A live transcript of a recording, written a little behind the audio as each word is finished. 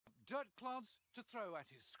dirt clods to throw at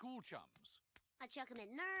his school chums. I chuck them at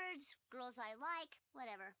nerds, girls I like,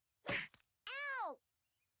 whatever. Ow!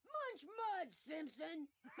 Munch mud, Simpson!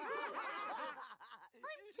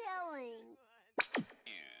 I'm telling.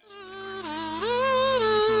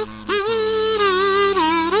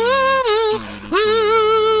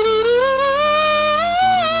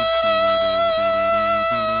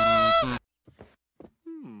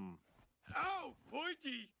 Ow!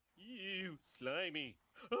 Pointy! You slimy.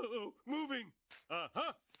 Uh-oh, moving!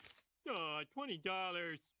 Uh-huh! Aw, $20.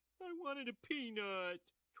 I wanted a peanut.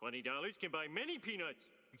 $20 can buy many peanuts.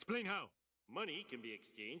 Explain how. Money can be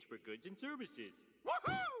exchanged for goods and services.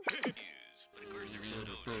 Woohoo! But of course there's no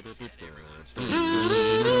notice that everyone's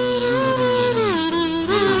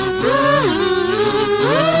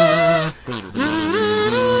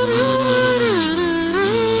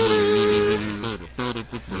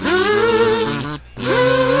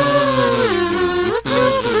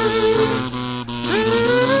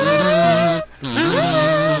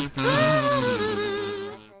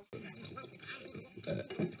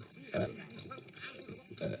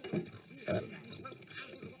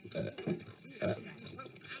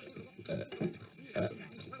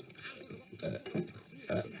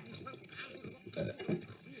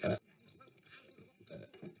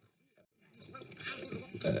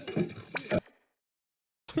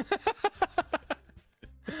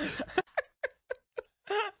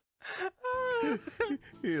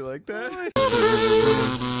You like that?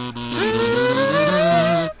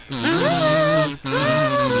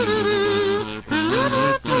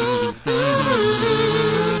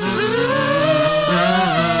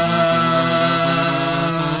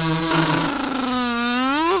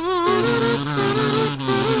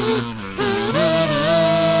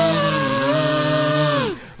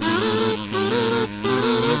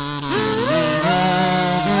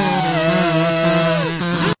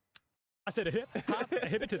 I said a hip hop, a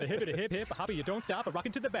hip it to the hip it, a hip hip, a hopper, you don't stop, a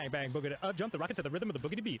rockin' to the bang bang, boogie up, jump the rocket to the rhythm of the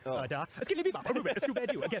boogity beat. Doc, a skinny bebop, a Rubik, a scoop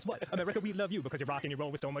at you. Guess what? America, we love you because you rock and you roll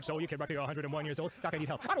with so much soul. You can rock till you're 101 years old. Doc, I need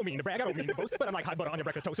help. I don't mean to brag, I don't mean to boast, but I'm like hot butter on your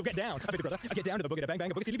breakfast toast. So get down, I big brother. I get down to the boogie, bang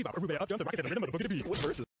bang, a boogie, skinny bebop, a Rubik, up, jump the rocket to the rhythm of the boogity beat. What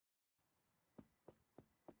verses?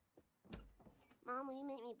 Mom, will you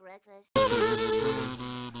make me breakfast?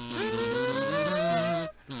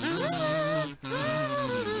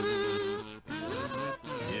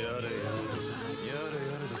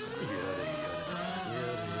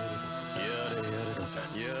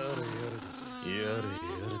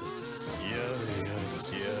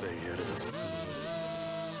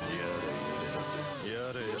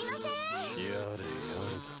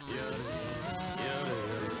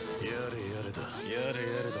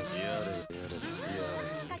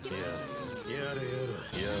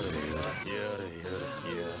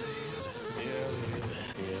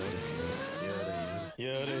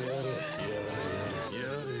 Yare, yare.